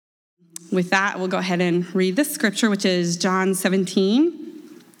with that, we'll go ahead and read this scripture, which is John 17.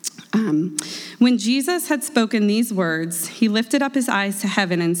 When Jesus had spoken these words, he lifted up his eyes to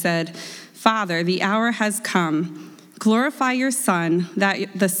heaven and said, "Father, the hour has come. Glorify your Son, that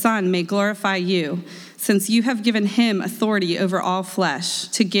the Son may glorify you, since you have given him authority over all flesh,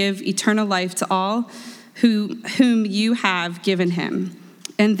 to give eternal life to all whom you have given him.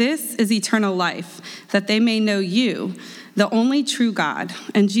 And this is eternal life, that they may know you, the only true God,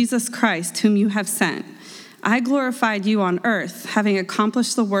 and Jesus Christ, whom you have sent. I glorified you on earth, having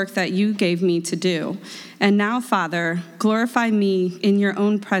accomplished the work that you gave me to do. And now, Father, glorify me in your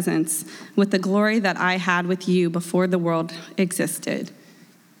own presence with the glory that I had with you before the world existed."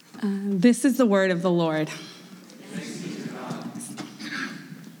 This is the word of the Lord.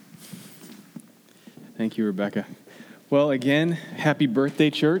 Thank you, Rebecca. Well, again, happy birthday,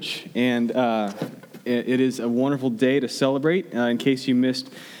 church. And it is a wonderful day to celebrate. In case you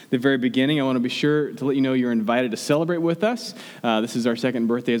missed the very beginning, I want to be sure to let you know you're invited to celebrate with us. This is our second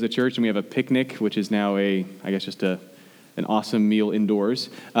birthday as a church, and we have a picnic, which is now just an awesome meal indoors,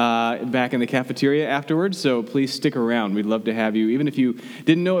 back in the cafeteria afterwards. So please stick around. We'd love to have you. Even if you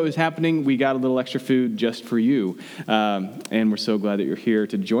didn't know it was happening, we got a little extra food just for you. And we're so glad that you're here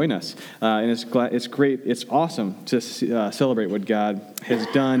to join us. And it's great. It's awesome to celebrate what God has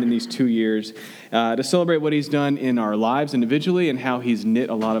done in these 2 years, to celebrate what he's done in our lives individually and how he's knit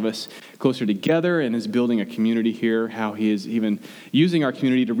a lot of us closer together and is building a community here, how he is even using our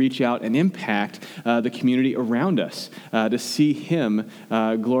community to reach out and impact the community around us, to see him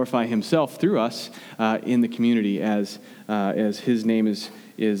glorify himself through us in the community as his name is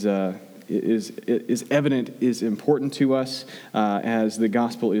evident, is important to us, as the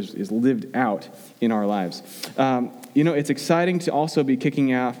gospel is lived out in our lives. It's exciting to also be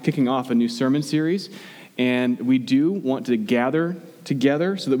kicking off a new sermon series, and we do want to gather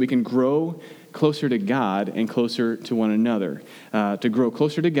together so that we can grow closer to God and closer to one another, to grow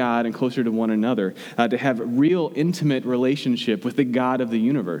closer to God and closer to one another, to have a real intimate relationship with the God of the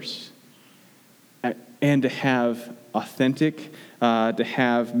universe, and to have authentic, to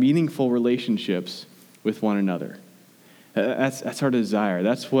have meaningful relationships with one another. That's our desire.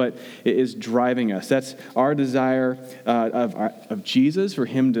 That's what is driving us. That's our desire of Jesus, for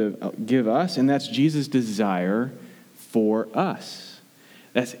him to give us, and that's Jesus' desire for us.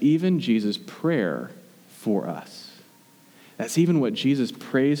 That's even Jesus' prayer for us. That's even what Jesus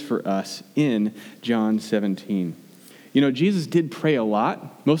prays for us in John 17. Jesus did pray a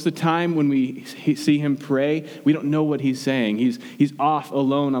lot. Most of the time when we see him pray, we don't know what he's saying. He's off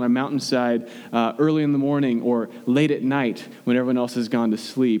alone on a mountainside early in the morning or late at night when everyone else has gone to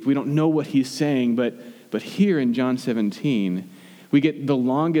sleep. We don't know what he's saying, but here in John 17, we get the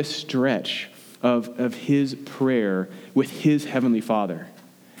longest stretch of his prayer with his heavenly Father.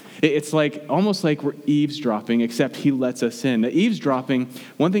 It's almost like we're eavesdropping, except he lets us in. The eavesdropping,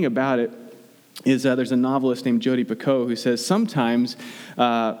 one thing about it is there's a novelist named Jodi Picoult who says sometimes,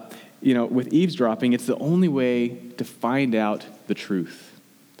 with eavesdropping, it's the only way to find out the truth.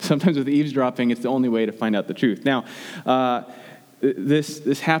 Sometimes with eavesdropping, it's the only way to find out the truth. Now,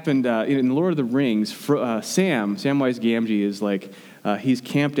 this happened in Lord of the Rings. Samwise Gamgee is he's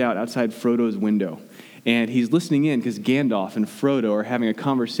camped out outside Frodo's window. And he's listening in because Gandalf and Frodo are having a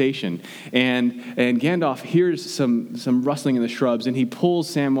conversation. And Gandalf hears some rustling in the shrubs, and he pulls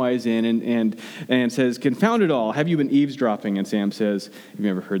Samwise in and says, "Confound it all, have you been eavesdropping?" And Sam says, "You've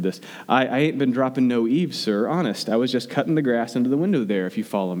never heard this. I ain't been dropping no eaves, sir. Honest. I was just cutting the grass under the window there, if you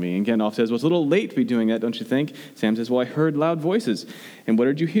follow me." And Gandalf says, "Well, it's a little late to be doing that, don't you think?" Sam says, "Well, I heard loud voices." "And what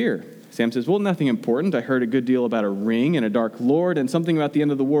did you hear?" Sam says, "Well, nothing important. I heard a good deal about a ring and a dark lord and something about the end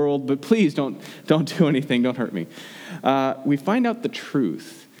of the world, but please don't do anything. Don't hurt me." We find out the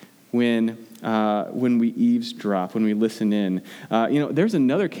truth when we eavesdrop, when we listen in. There's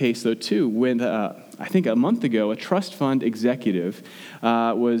another case, though, too, when I think a month ago, a trust fund executive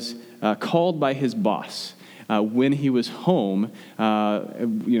was called by his boss when he was home,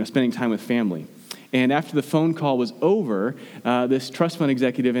 spending time with family. And after the phone call was over, this trust fund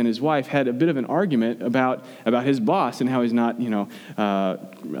executive and his wife had a bit of an argument about his boss and how he's not,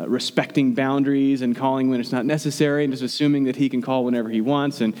 respecting boundaries and calling when it's not necessary and just assuming that he can call whenever he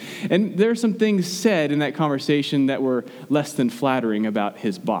wants. And there are some things said in that conversation that were less than flattering about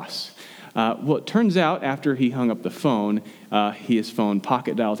his boss. Well, it turns out after he hung up the phone, his phone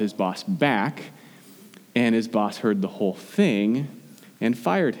pocket dialed his boss back, and his boss heard the whole thing and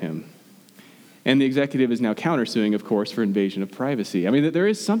fired him. And the executive is now countersuing, of course, for invasion of privacy. I mean, there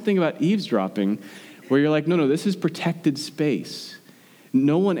is something about eavesdropping where you're like, no, this is protected space.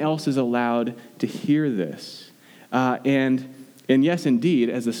 No one else is allowed to hear this. And And yes, indeed,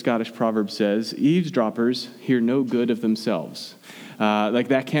 as the Scottish proverb says, eavesdroppers hear no good of themselves. Like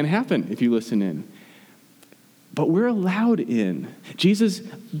that can happen if you listen in. But we're allowed in. Jesus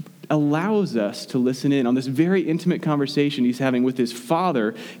allows us to listen in on this very intimate conversation he's having with his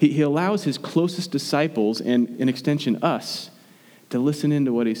Father. He allows his closest disciples, and in extension us, to listen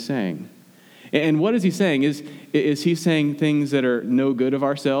into what he's saying. And what is he saying? Is he saying things that are no good of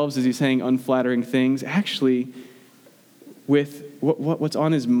ourselves? Is he saying unflattering things? Actually, with what's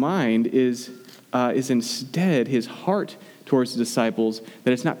on his mind is instead his heart towards the disciples,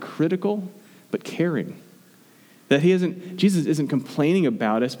 that it's not critical, but caring. That Jesus isn't complaining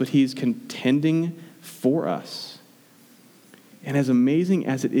about us, but he's contending for us. And as amazing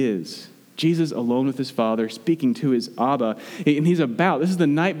as it is, Jesus alone with his Father, speaking to his Abba, and this is the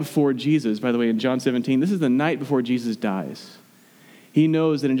night before Jesus, by the way, in John 17, this is the night before Jesus dies. He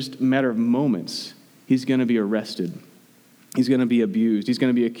knows that in just a matter of moments, he's going to be arrested. He's going to be abused. He's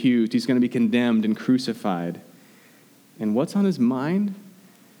going to be accused. He's going to be condemned and crucified. And what's on his mind?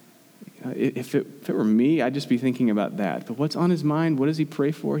 If it were me, I'd just be thinking about that. But what's on his mind? What does he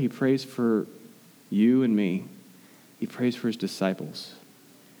pray for? He prays for you and me. He prays for his disciples.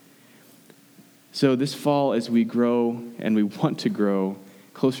 So this fall, as we grow and we want to grow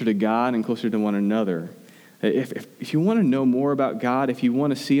closer to God and closer to one another, if you want to know more about God, if you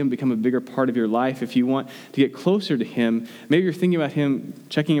want to see him become a bigger part of your life, if you want to get closer to him, maybe you're thinking about him,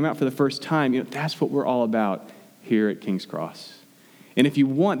 checking him out for the first time, that's what we're all about here at King's Cross. And if you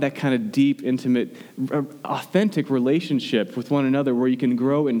want that kind of deep, intimate, authentic relationship with one another where you can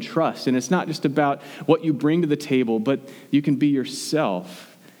grow in trust, and it's not just about what you bring to the table, but you can be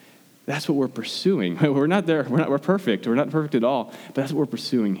yourself, that's what we're pursuing. We're not there. We're perfect. We're not perfect at all, but that's what we're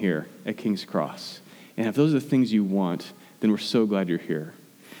pursuing here at King's Cross. And if those are the things you want, then we're so glad you're here.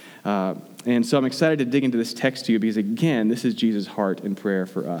 And so I'm excited to dig into this text to you because, again, this is Jesus' heart and prayer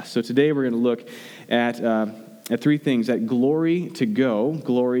for us. So today we're going to look at three things: at glory to go,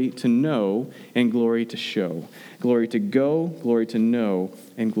 glory to know, and glory to show. Glory to go, glory to know,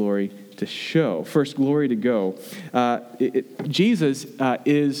 and glory to show. First, glory to go. Jesus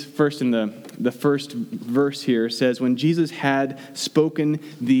is, first in the first verse here, says, when Jesus had spoken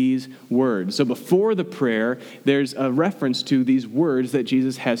these words. So before the prayer, there's a reference to these words that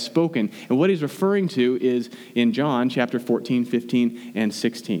Jesus has spoken. And what he's referring to is in John chapter 14, 15, and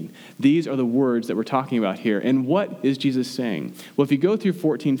 16. These are the words that we're talking about here. And what is Jesus saying? Well, if you go through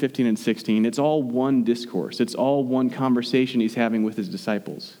 14, 15, and 16, it's all one discourse. It's all one conversation he's having with his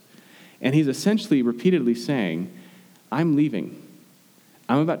disciples. And he's essentially repeatedly saying, I'm leaving.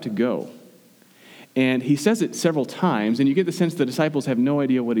 I'm about to go. And he says it several times, and you get the sense the disciples have no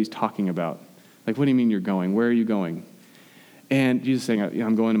idea what he's talking about. Like, what do you mean you're going? Where are you going? And Jesus is saying,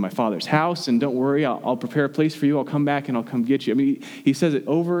 I'm going to my Father's house, and don't worry, I'll prepare a place for you. I'll come back and I'll come get you. I mean, he says it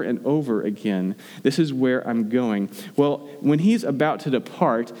over and over again. This is where I'm going. Well, when he's about to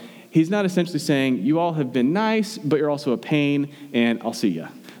depart, he's not essentially saying, you all have been nice, but you're also a pain, and I'll see you.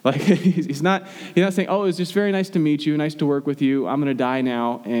 Like, he's not saying, oh, it's just very nice to meet you, nice to work with you. I'm going to die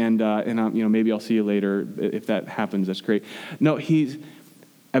now, and maybe I'll see you later. If that happens, that's great. No, he's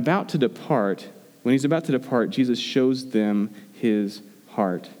about to depart. When he's about to depart, Jesus shows them his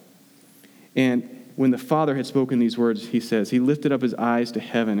heart. And when the Father had spoken these words, he says, he lifted up his eyes to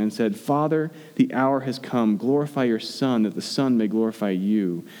heaven and said, Father, the hour has come. Glorify your Son, that the Son may glorify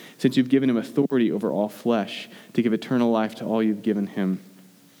you, since you've given him authority over all flesh to give eternal life to all you've given him.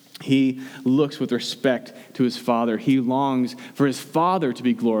 He looks with respect to his Father. He longs for his Father to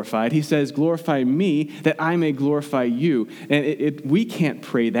be glorified. He says, glorify me that I may glorify you. And we can't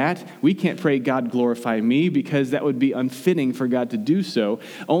pray that. We can't pray, God, glorify me, because that would be unfitting for God to do so.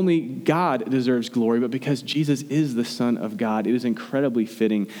 Only God deserves glory, but because Jesus is the Son of God, it is incredibly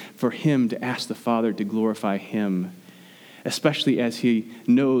fitting for him to ask the Father to glorify him, especially as he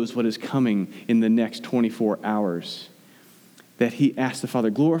knows what is coming in the next 24 hours. That he asked the Father,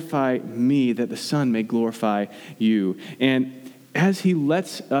 glorify me, that the Son may glorify you. And as he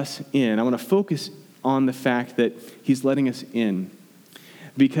lets us in, I want to focus on the fact that he's letting us in,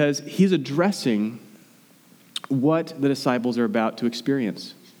 because he's addressing what the disciples are about to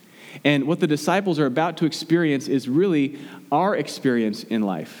experience. And what the disciples are about to experience is really our experience in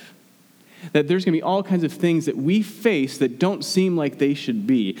life. That there's going to be all kinds of things that we face that don't seem like they should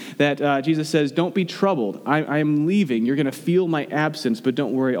be. That Jesus says, don't be troubled. I am leaving. You're going to feel my absence, but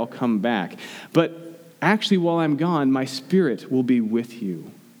don't worry, I'll come back. But actually, while I'm gone, my Spirit will be with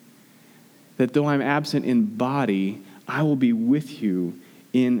you. That though I'm absent in body, I will be with you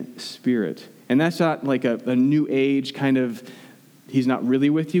in spirit. And that's not like a new age kind of, he's not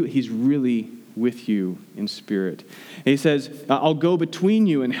really with you. He's really with you in spirit. And he says, I'll go between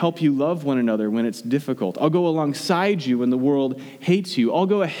you and help you love one another when it's difficult. I'll go alongside you when the world hates you. I'll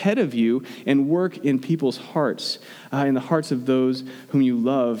go ahead of you and work in people's hearts, in the hearts of those whom you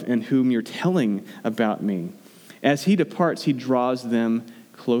love and whom you're telling about me. As he departs, he draws them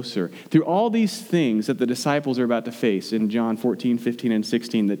closer. Through all these things that the disciples are about to face in John 14, 15, and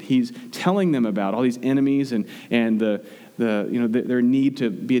 16, that he's telling them about, all these enemies and their need to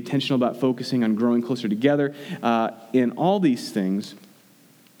be intentional about focusing on growing closer together, in all these things,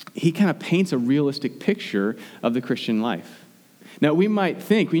 he kind of paints a realistic picture of the Christian life. Now, we might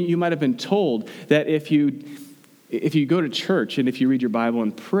think, you might have been told that if you go to church and if you read your Bible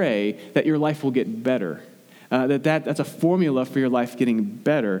and pray, that your life will get better. That's a formula for your life getting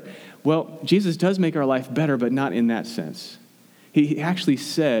better. Well, Jesus does make our life better, but not in that sense. He actually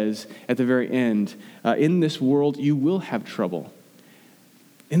says at the very end, in this world you will have trouble.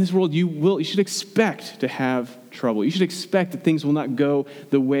 In this world you should expect to have trouble. You should expect that things will not go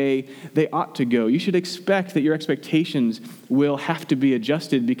the way they ought to go. You should expect that your expectations will have to be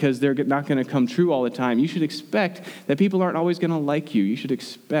adjusted because they're not going to come true all the time. You should expect that people aren't always going to like you. You should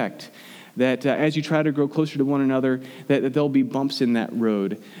expect that as you try to grow closer to one another, that there'll be bumps in that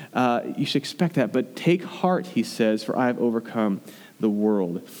road. You should expect that. But take heart, he says, for I have overcome the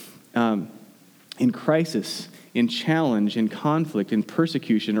world. In crisis, in challenge, in conflict, in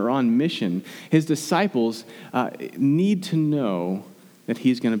persecution, or on mission, his disciples need to know that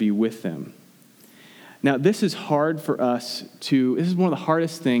he's going to be with them. Now, this is hard for us this is one of the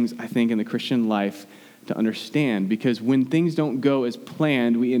hardest things, I think, in the Christian life to understand, because when things don't go as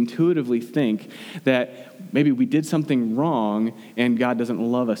planned, we intuitively think that maybe we did something wrong and God doesn't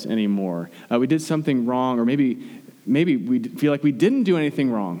love us anymore. We did something wrong, or maybe we feel like we didn't do anything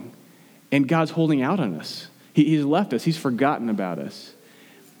wrong and God's holding out on us. He's left us. He's forgotten about us.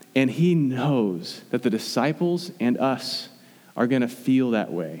 And he knows that the disciples and us are going to feel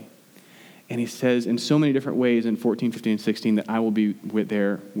that way. And he says in so many different ways in 14, 15, and 16 that I will be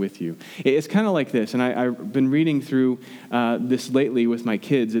there with you. It's kind of like this, and I've been reading through this lately with my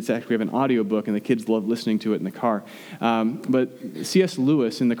kids. It's actually, we have an audiobook, and the kids love listening to it in the car. But C.S.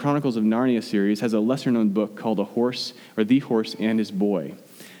 Lewis in the Chronicles of Narnia series has a lesser-known book called The Horse and His Boy.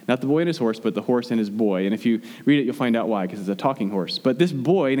 Not the boy and his horse, but the horse and his boy. And if you read it, you'll find out why, because it's a talking horse. But this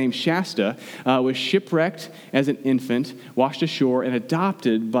boy named Shasta was shipwrecked as an infant, washed ashore, and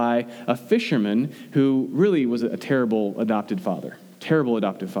adopted by a fisherman who really was a terrible adoptive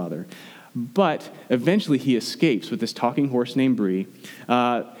father. But eventually he escapes with this talking horse named Bree.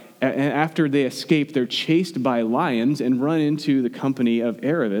 And after they escape, they're chased by lions and run into the company of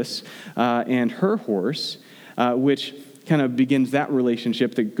Erebus and her horse, which kind of begins that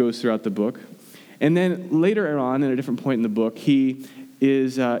relationship that goes throughout the book. And then later on, at a different point in the book, he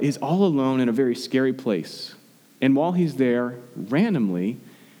is all alone in a very scary place. And while he's there, randomly,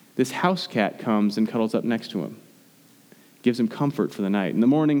 this house cat comes and cuddles up next to him, gives him comfort for the night. In the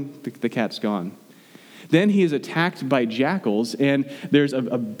morning, the cat's gone. Then he is attacked by jackals, and there's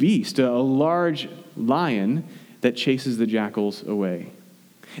a beast, a large lion, that chases the jackals away.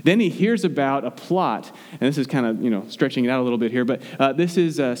 Then he hears about a plot, and this is kind of, stretching it out a little bit here, but this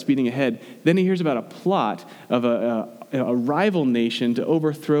is speeding ahead. Then he hears about a plot of a rival nation to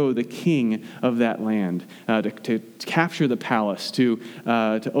overthrow the king of that land, to capture the palace, to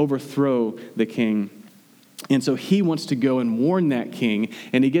overthrow the king. And so he wants to go and warn that king,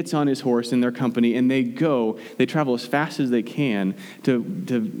 and he gets on his horse in their company, and they travel as fast as they can to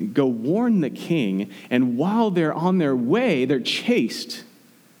go warn the king, and while they're on their way, they're chased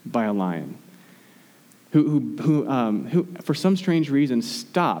by a lion who for some strange reason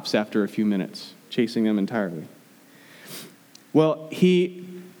stops after a few minutes, chasing them entirely. Well,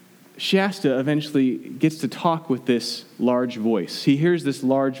 Shasta eventually gets to talk with this large voice. He hears this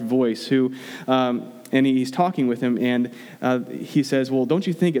large voice and he's talking with him, and he says, well, don't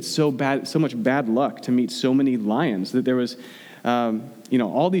you think it's so much bad luck to meet so many lions, that there was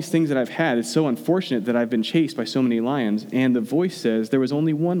all these things that I've had, it's so unfortunate that I've been chased by so many lions. And the voice says, there was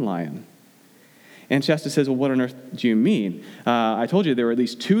only one lion. And Shasta says, well, what on earth do you mean? I told you there were at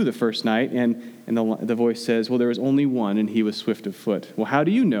least two the first night. And the voice says, well, there was only one, and he was swift of foot. Well, how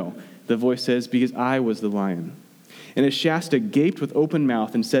do you know? The voice says, because I was the lion. And as Shasta gaped with open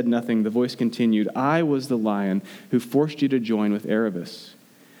mouth and said nothing, the voice continued, I was the lion who forced you to join with Erebus.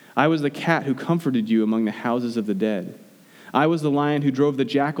 I was the cat who comforted you among the houses of the dead. I was the lion who drove the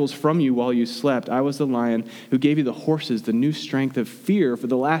jackals from you while you slept. I was the lion who gave you the horses, the new strength of fear for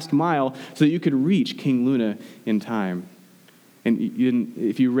the last mile so that you could reach King Luna in time. And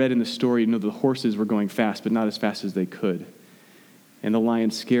if you read in the story, the horses were going fast, but not as fast as they could. And the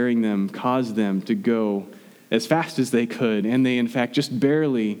lion scaring them caused them to go as fast as they could. And they, in fact, just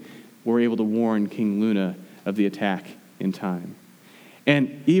barely were able to warn King Luna of the attack in time.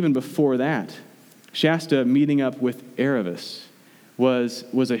 And even before that, Shasta meeting up with Aravis was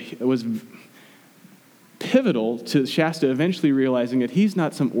pivotal to Shasta eventually realizing that he's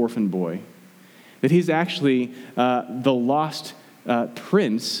not some orphan boy, that he's actually the lost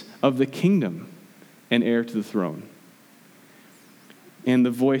prince of the kingdom and heir to the throne. And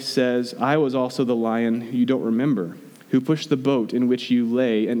the voice says, I was also the lion you don't remember, who pushed the boat in which you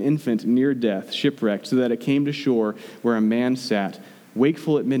lay, an infant near death, shipwrecked, so that it came to shore where a man sat,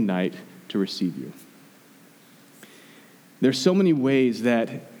 wakeful at midnight to receive you. There's so many ways that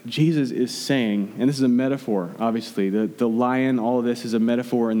Jesus is saying, and this is a metaphor, obviously. The lion, all of this is a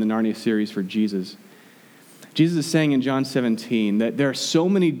metaphor in the Narnia series for Jesus. Jesus is saying in John 17 that there are so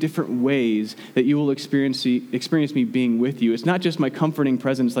many different ways that you will experience me being with you. It's not just my comforting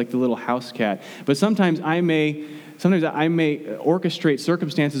presence like the little house cat, but sometimes I may orchestrate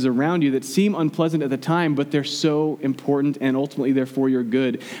circumstances around you that seem unpleasant at the time, but they're so important and ultimately they're for your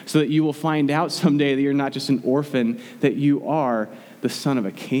good, so that you will find out someday that you're not just an orphan, that you are the son of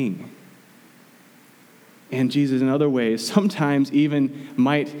a king. And Jesus, in other ways, sometimes even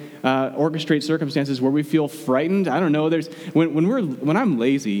might orchestrate circumstances where we feel frightened. I don't know. When I'm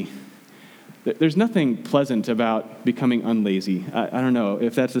lazy, there's nothing pleasant about becoming unlazy. I don't know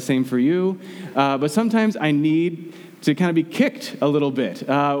if that's the same for you, but sometimes I need to kind of be kicked a little bit,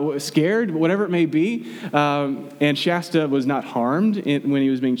 scared, whatever it may be. And Shasta was not harmed when he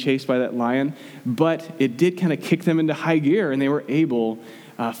was being chased by that lion, but it did kind of kick them into high gear, and they were able,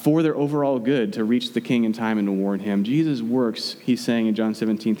 for their overall good, to reach the king in time and to warn him. Jesus works, he's saying in John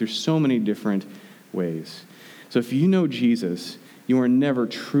 17, through so many different ways. So if you know Jesus, you are never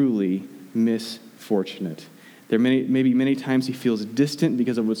truly misfortunate. There may be many times he feels distant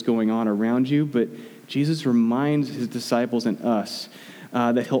because of what's going on around you, but Jesus reminds his disciples and us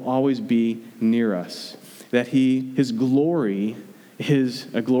that he'll always be near us, that his glory is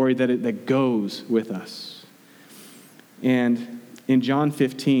a glory that goes with us. And in John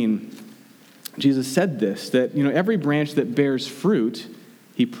 15, Jesus said this, that every branch that bears fruit,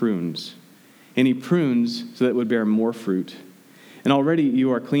 he prunes. And he prunes so that it would bear more fruit. And already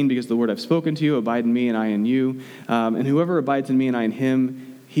you are clean because the word I've spoken to you, abide in me and I in you. And whoever abides in me and I in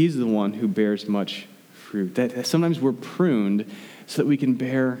him, he's the one who bears much fruit. That sometimes we're pruned so that we can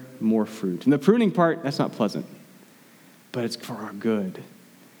bear more fruit. And the pruning part, that's not pleasant, but it's for our good.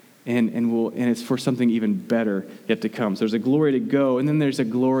 And it's for something even better yet to come. So there's a glory to go, and then there's a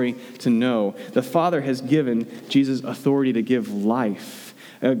glory to know. The Father has given Jesus authority to give life,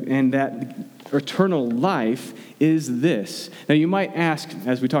 and that eternal life is this. Now you might ask,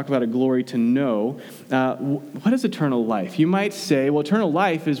 as we talk about a glory to know, what is eternal life? You might say, well, eternal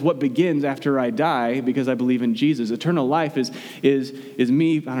life is what begins after I die because I believe in Jesus. Eternal life is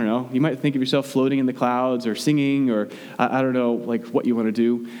me, I don't know, you might think of yourself floating in the clouds or singing or I don't know, like what you want to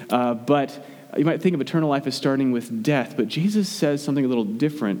do. But you might think of eternal life as starting with death. But Jesus says something a little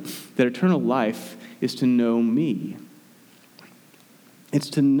different, that eternal life is to know me. It's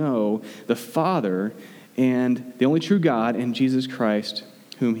to know the Father and the only true God and Jesus Christ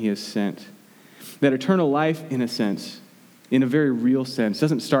whom he has sent. That eternal life, in a sense, in a very real sense,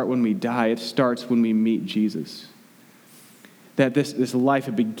 doesn't start when we die. It starts when we meet Jesus. That this life,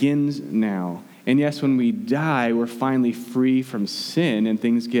 it begins now. And yes, when we die, we're finally free from sin and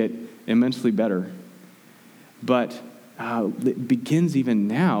things get immensely better. But it begins even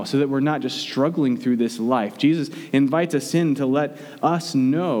now, so that we're not just struggling through this life. Jesus invites us in to let us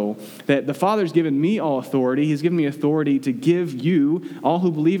know that the Father's given me all authority. He's given me authority to give you, all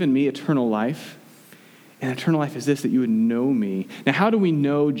who believe in me, eternal life. And eternal life is this, that you would know me. Now, how do we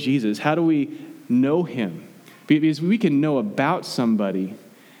know Jesus? How do we know him? Because we can know about somebody,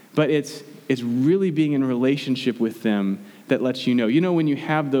 but it's really being in relationship with them that lets you know. You know, when you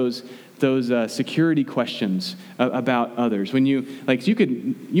have those security questions about others, when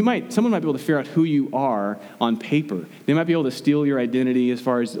someone might be able to figure out who you are on paper. They might be able to steal your identity as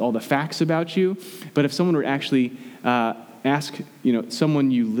far as all the facts about you. But if someone were to actually ask, someone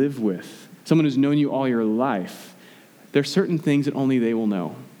you live with, someone who's known you all your life, there are certain things that only they will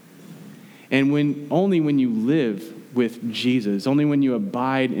know. And only when you live with Jesus, only when you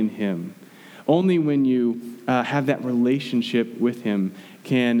abide in him, only when you have that relationship with him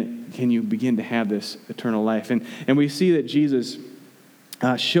can you begin to have this eternal life. And we see that Jesus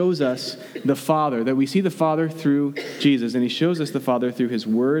shows us the Father, that we see the Father through Jesus, and he shows us the Father through his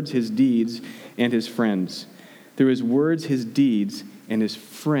words, his deeds, and his friends. Through his words, his deeds, and his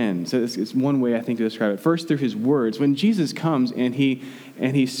friends. It's one way I think to describe it. First, through his words. When Jesus comes and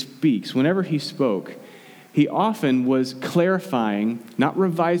he speaks, whenever he spoke, he often was clarifying, not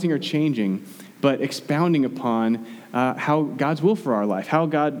revising or changing, but expounding upon how God's will for our life, how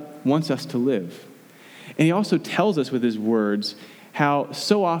God wants us to live. And he also tells us with his words how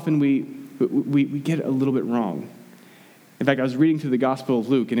so often we get it a little bit wrong. In fact, I was reading through the Gospel of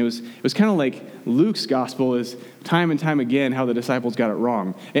Luke, and it was kind of like Luke's gospel is time and time again how the disciples got it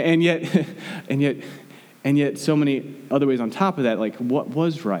wrong, and yet so many other ways on top of that, like what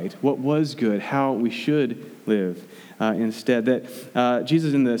was right, what was good, how we should live. Instead, that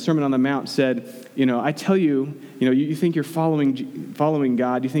Jesus in the Sermon on the Mount said, I tell you, you think you're following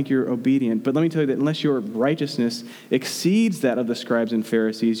God, you think you're obedient, but let me tell you that unless your righteousness exceeds that of the scribes and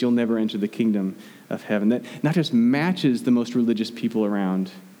Pharisees, you'll never enter the kingdom of heaven. That not just matches the most religious people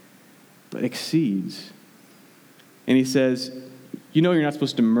around, but exceeds. And he says, you're not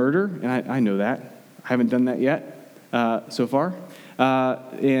supposed to murder, and I know that. I haven't done that yet so far.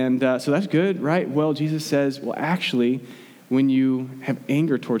 So that's good, right? Well, Jesus says, actually, when you have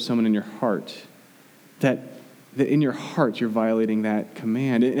anger towards someone in your heart, that in your heart you're violating that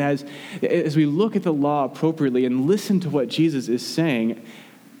command. As we look at the law appropriately and listen to what Jesus is saying,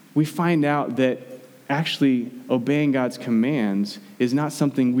 we find out that actually obeying God's commands is not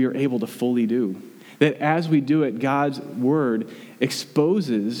something we are able to fully do. That as we do it, God's word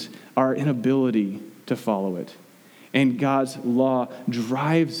exposes our inability to follow it. And God's law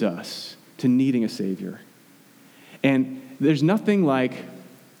drives us to needing a Savior. And there's nothing like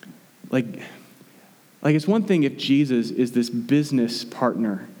it's one thing if Jesus is this business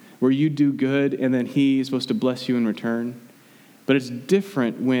partner where you do good and then he is supposed to bless you in return. But it's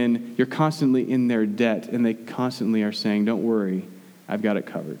different when you're constantly in their debt and they constantly are saying, don't worry, I've got it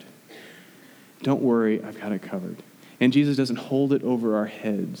covered. Don't worry, I've got it covered. And Jesus doesn't hold it over our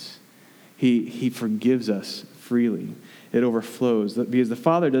heads. He forgives us freely. It overflows. Because the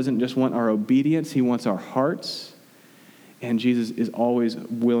Father doesn't just want our obedience, he wants our hearts. And Jesus is always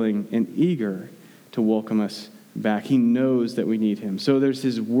willing and eager to welcome us back. He knows that we need him. So there's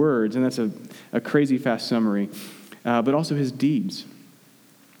his words, and that's a crazy fast summary, but also his deeds.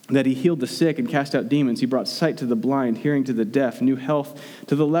 That he healed the sick and cast out demons. He brought sight to the blind, hearing to the deaf, new health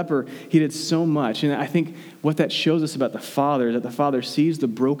to the leper. He did so much. And I think what that shows us about the Father is that the Father sees the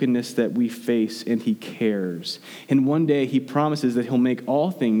brokenness that we face and he cares. And one day he promises that he'll make all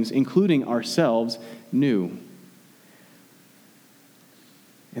things, including ourselves, new.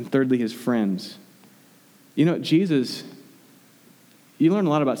 And thirdly, his friends. Jesus, you learn a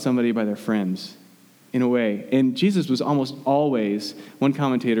lot about somebody by their friends. In a way. And Jesus was almost always, one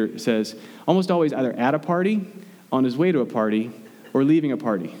commentator says, almost always either at a party, on his way to a party, or leaving a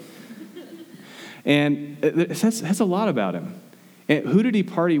party. And it says a lot about him. And who did he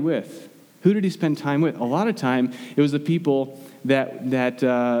party with? Who did he spend time with? A lot of time, it was the people that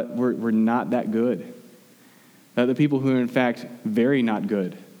were not that good. The people who are, in fact, very not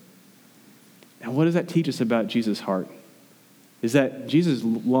good. And what does that teach us about Jesus' heart? Is that Jesus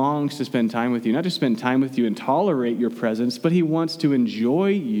longs to spend time with you, not just spend time with you and tolerate your presence, but he wants to enjoy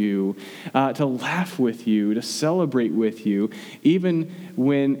you, to laugh with you, to celebrate with you, even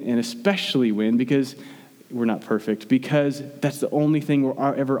when, and especially when, because we're not perfect, because that's the only thing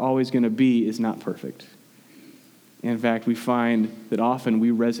we're ever always going to be is not perfect. In fact, we find that often we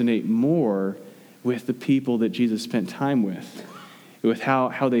resonate more with the people that Jesus spent time with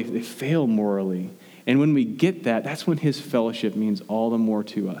how they fail morally. And when we get that, that's when his fellowship means all the more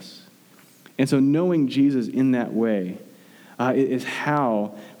to us. And so knowing Jesus in that way is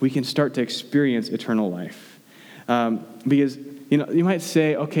how we can start to experience eternal life. Because, you might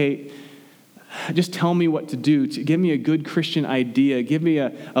say, okay, just tell me what to do. Give me a good Christian idea. Give me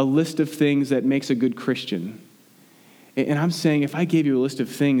a list of things that makes a good Christian. And I'm saying if I gave you a list of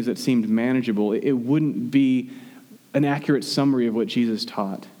things that seemed manageable, it wouldn't be an accurate summary of what Jesus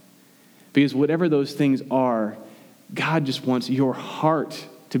taught. Because whatever those things are, God just wants your heart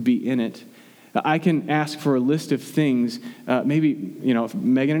to be in it. I can ask for a list of things, maybe, if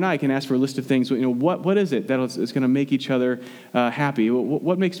Megan and I can ask for a list of things, what is it that is going to make each other happy?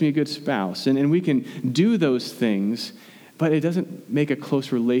 What makes me a good spouse? And we can do those things, but it doesn't make a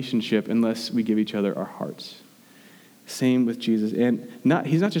close relationship unless we give each other our hearts. Same with Jesus. And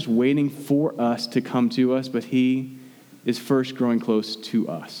he's not just waiting for us to come to us, but he is first growing close to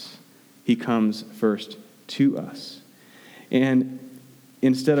us. He comes first to us. And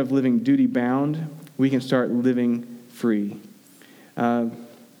instead of living duty-bound, we can start living free.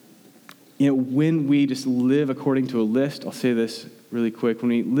 When we just live according to a list, I'll say this really quick. When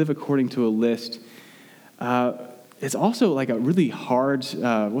we live according to a list, it's also like a really hard,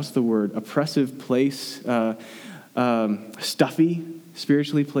 oppressive place, stuffy,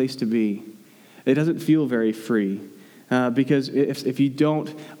 spiritually place to be. It doesn't feel very free. Because if you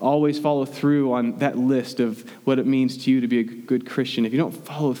don't always follow through on that list of what it means to you to be a good Christian, if you don't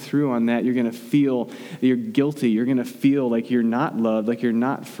follow through on that, you're going to feel that you're guilty. You're going to feel like you're not loved, like you're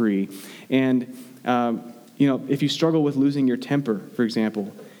not free. And, if you struggle with losing your temper, for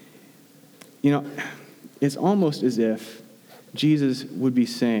example, it's almost as if Jesus would be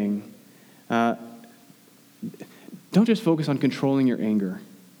saying, don't just focus on controlling your anger,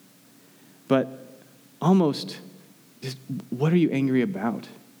 but almost just, what are you angry about?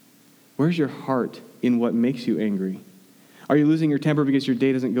 Where's your heart in what makes you angry? Are you losing your temper because your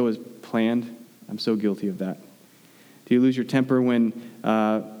day doesn't go as planned? I'm so guilty of that. Do you lose your temper when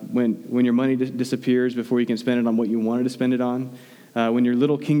your money disappears before you can spend it on what you wanted to spend it on? When your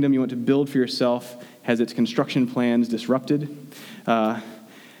little kingdom you want to build for yourself has its construction plans disrupted? So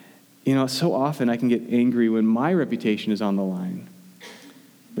often I can get angry when my reputation is on the line.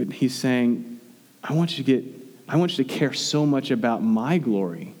 But he's saying, I want you to care so much about my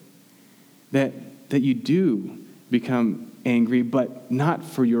glory that you do become angry, but not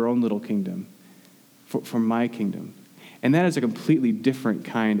for your own little kingdom, for my kingdom. And that is a completely different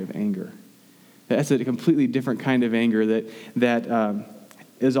kind of anger. That's a completely different kind of anger that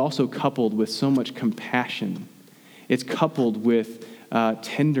is also coupled with so much compassion. It's coupled with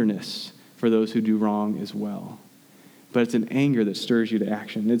tenderness for those who do wrong as well. But it's an anger that stirs you to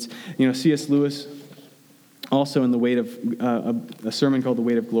action. It's, C.S. Lewis, also in a sermon called The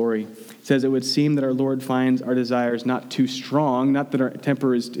Weight of Glory, says, it would seem that our Lord finds our desires not too strong, not that our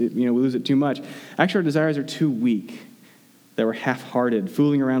temper is, we lose it too much. Actually, our desires are too weak, that we're half-hearted,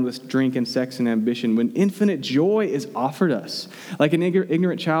 fooling around with drink and sex and ambition, when infinite joy is offered us. Like an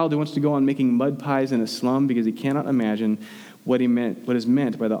ignorant child who wants to go on making mud pies in a slum because he cannot imagine what is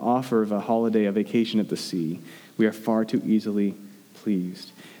meant by the offer of a holiday, a vacation at the sea. We are far too easily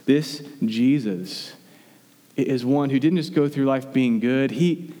pleased. This Jesus is one who didn't just go through life being good.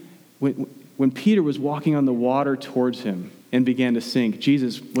 When Peter was walking on the water towards him and began to sink,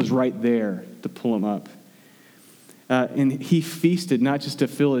 Jesus was right there to pull him up. And he feasted not just to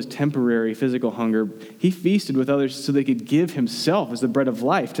fill his temporary physical hunger. He feasted with others so they could give himself as the bread of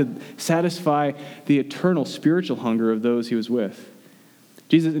life to satisfy the eternal spiritual hunger of those he was with.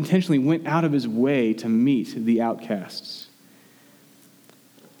 Jesus intentionally went out of his way to meet the outcasts.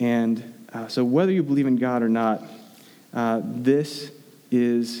 And so whether you believe in God or not, this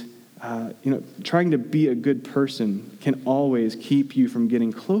is, trying to be a good person can always keep you from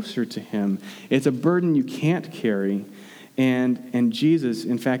getting closer to him. It's a burden you can't carry. And Jesus,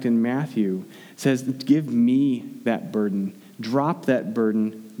 in fact, in Matthew, says, give me that burden. Drop that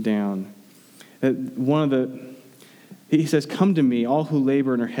burden down. He says, come to me, all who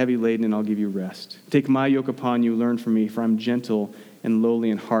labor and are heavy laden, and I'll give you rest. Take my yoke upon you, learn from me, for I'm gentle and lowly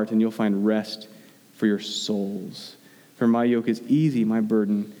in heart, and you'll find rest for your souls. For my yoke is easy, my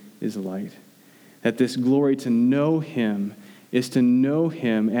burden is light. That this glory to know him is to know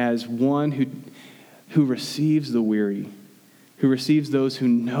him as one who receives the weary, who receives those who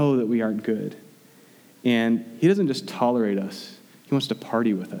know that we aren't good. And he doesn't just tolerate us, he wants to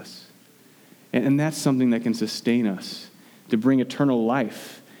party with us. And that's something that can sustain us, to bring eternal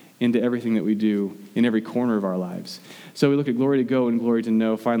life into everything that we do in every corner of our lives. So we look at glory to go and glory to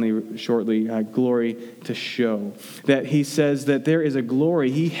know. Finally, shortly, glory to show. That he says that there is a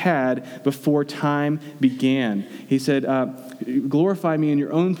glory he had before time began. He said, glorify me in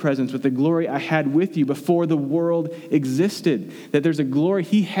your own presence with the glory I had with you before the world existed. That there's a glory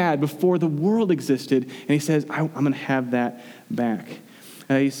he had before the world existed. And he says, I'm going to have that back.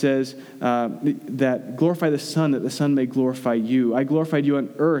 He says that glorify the Son, that the Son may glorify you. I glorified you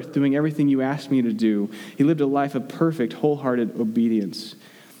on earth, doing everything you asked me to do. He lived a life of perfect, wholehearted obedience.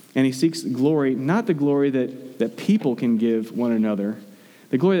 And he seeks glory, not the glory that people can give one another.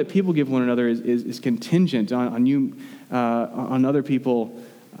 The glory that people give one another is contingent on you, on other people,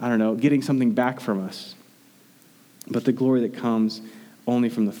 getting something back from us. But the glory that comes only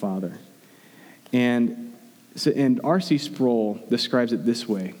from the Father. And R.C. Sproul describes it this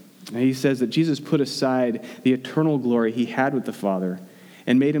way. He says that Jesus put aside the eternal glory he had with the Father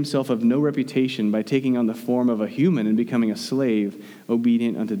and made himself of no reputation by taking on the form of a human and becoming a slave,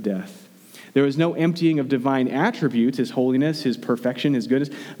 obedient unto death. There was no emptying of divine attributes, his holiness, his perfection, his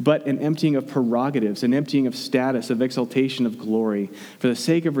goodness, but an emptying of prerogatives, an emptying of status, of exaltation of glory, for the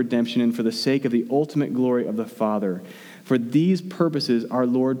sake of redemption and for the sake of the ultimate glory of the Father. For these purposes our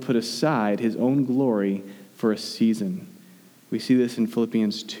Lord put aside his own glory for a season. We see this in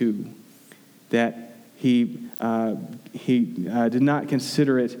Philippians 2, that He did not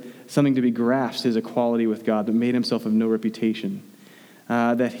consider it something to be grasped as equality with God, but made himself of no reputation.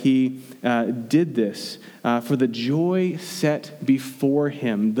 That he did this for the joy set before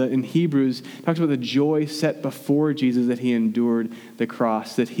him. In Hebrews, it talks about the joy set before Jesus, that he endured the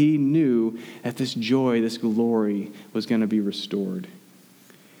cross, that he knew that this joy, this glory was going to be restored.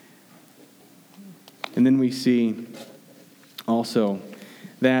 And then we see also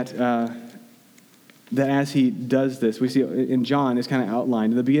that as he does this, we see in John, it's kind of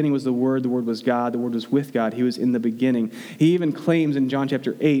outlined. In the beginning was the Word was God, the Word was with God, he was in the beginning. He even claims in John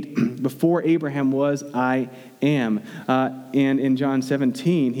chapter 8, before Abraham was, I am. And in John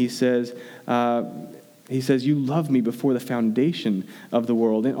 17, he says, you loved me before the foundation of the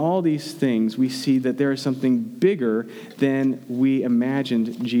world. In all these things, we see that there is something bigger than we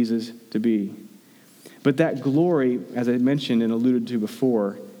imagined Jesus to be. But that glory, as I mentioned and alluded to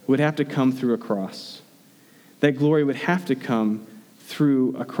before, would have to come through a cross. That glory would have to come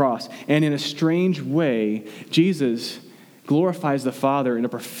through a cross. And in a strange way, Jesus glorifies the Father in a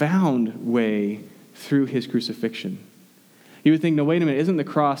profound way through his crucifixion. You would think, no, wait a minute, isn't the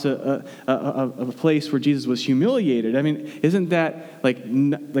cross a place where Jesus was humiliated? I mean, isn't that like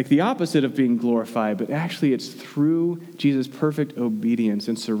the opposite of being glorified? But actually, it's through Jesus' perfect obedience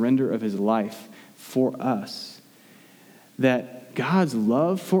and surrender of his life for us that God's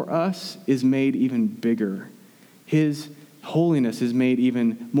love for us is made even bigger. His holiness is made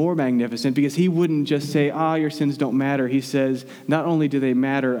even more magnificent, because he wouldn't just say, your sins don't matter. He says, not only do they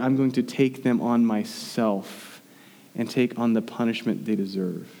matter, I'm going to take them on myself and take on the punishment they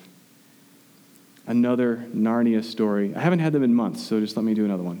deserve. Another Narnia story. I haven't had them in months, so just let me do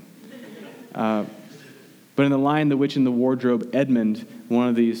another one. But in The Lion, the Witch, and the Wardrobe, Edmund, one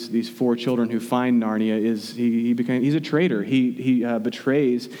of these four children who find Narnia, he's a traitor. He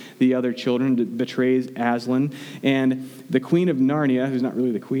betrays the other children, betrays Aslan, and the Queen of Narnia, who's not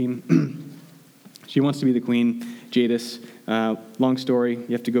really the queen, she wants to be the queen, Jadis. Long story.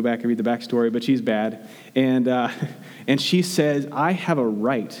 You have to go back and read the backstory, but she's bad. And she says, I have a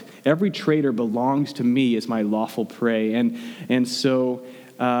right. Every traitor belongs to me as my lawful prey. And so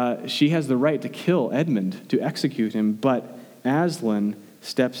she has the right to kill Edmund, to execute him, but Aslan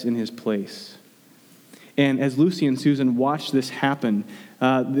steps in his place. And as Lucy and Susan watched this happen,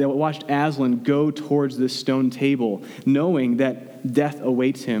 they watched Aslan go towards this stone table, knowing that death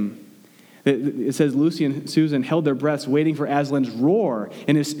awaits him. It says Lucy and Susan held their breaths, waiting for Aslan's roar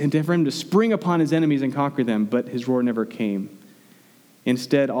and for him to spring upon his enemies and conquer them, but his roar never came.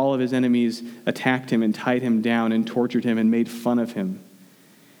 Instead, all of his enemies attacked him and tied him down and tortured him and made fun of him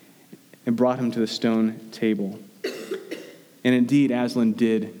and brought him to the stone table. And indeed, Aslan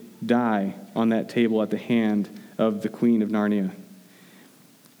did die on that table at the hand of the Queen of Narnia.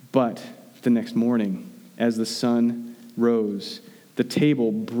 But the next morning, as the sun rose, the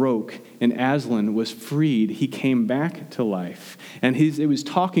table broke and Aslan was freed. He came back to life. And it was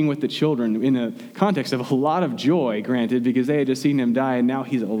talking with the children in a context of a lot of joy, granted, because they had just seen him die and now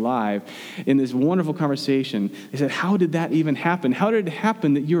he's alive. In this wonderful conversation, they said, how did that even happen? How did it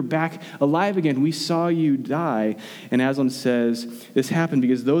happen that you're back alive again? We saw you die. And Aslan says, this happened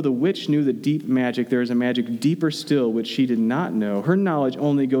because though the witch knew the deep magic, there is a magic deeper still which she did not know. Her knowledge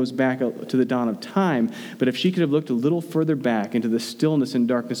only goes back to the dawn of time. But if she could have looked a little further back into the stillness and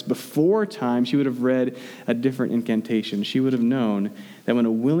darkness before time, she would have read a different incantation. She would have known that when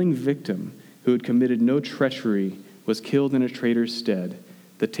a willing victim who had committed no treachery was killed in a traitor's stead,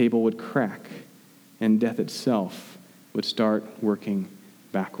 the table would crack and death itself would start working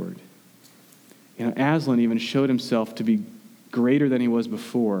backward. Aslan even showed himself to be greater than he was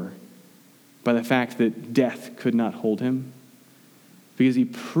before by the fact that death could not hold him, because he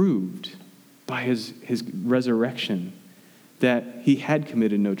proved by his resurrection that he had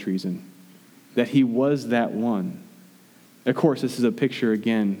committed no treason, that he was that one. Of course, this is a picture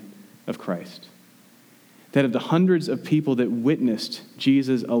again of Christ. That of the hundreds of people that witnessed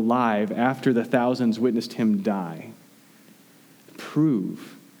Jesus alive after the thousands witnessed him die,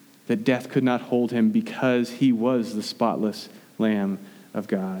 prove that death could not hold him because he was the spotless Lamb of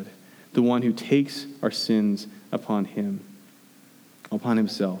God, the one who takes our sins upon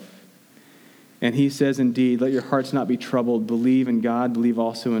himself. And he says, indeed, let your hearts not be troubled. Believe in God, believe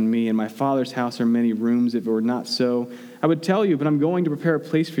also in me. In my Father's house are many rooms. If it were not so, I would tell you, but I'm going to prepare a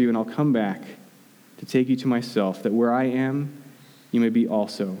place for you, and I'll come back to take you to myself, that where I am, you may be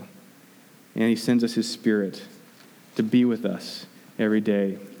also. And he sends us his Spirit to be with us every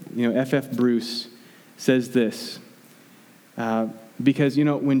day. F.F. Bruce says this, Because,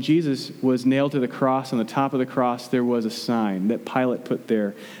 when Jesus was nailed to the cross, on the top of the cross, there was a sign that Pilate put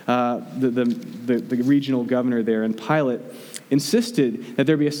there, the regional governor there. And Pilate insisted that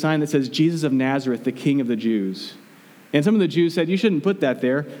there be a sign that says, Jesus of Nazareth, the King of the Jews. And some of the Jews said, you shouldn't put that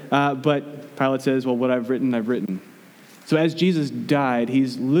there. But Pilate says, well, what I've written, I've written. So as Jesus died,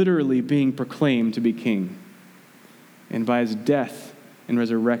 he's literally being proclaimed to be king. And by his death and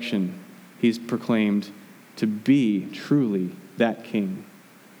resurrection, he's proclaimed to be truly that king.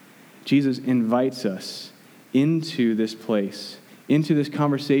 Jesus invites us into this place, into this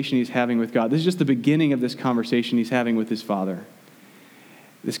conversation he's having with God. This is just the beginning of this conversation he's having with his Father.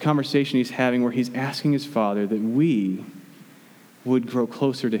 This conversation he's having where he's asking his Father that we would grow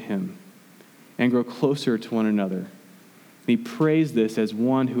closer to him and grow closer to one another. And he prays this as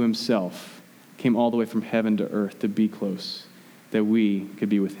one who himself came all the way from heaven to earth to be close, that we could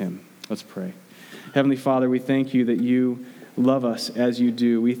be with him. Let's pray. Heavenly Father, we thank you that you love us as you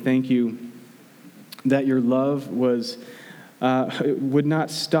do. We thank you that your love would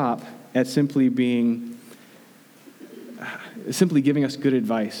not stop at simply giving us good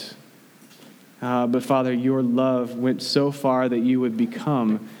advice. But Father, your love went so far that you would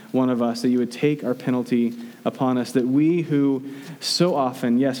become one of us, that you would take our penalty upon us, that we who so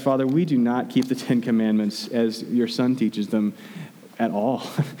often, yes, Father, we do not keep the Ten Commandments as your Son teaches them at all.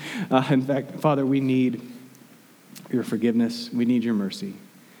 In fact, Father, we need your forgiveness. We need your mercy.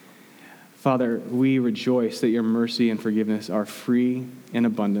 Father, we rejoice that your mercy and forgiveness are free and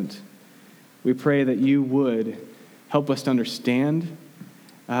abundant. We pray that you would help us to understand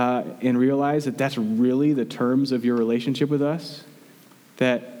and realize that that's really the terms of your relationship with us,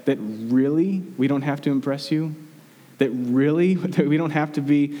 that really we don't have to impress you, that really we don't have to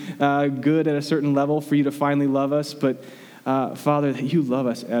be good at a certain level for you to finally love us, but Father, that you love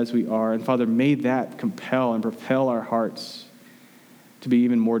us as we are. And Father, may that compel and propel our hearts to be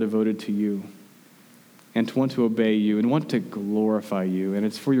even more devoted to you and to want to obey you and want to glorify you. And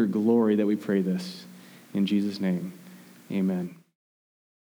it's for your glory that we pray this. In Jesus' name, amen.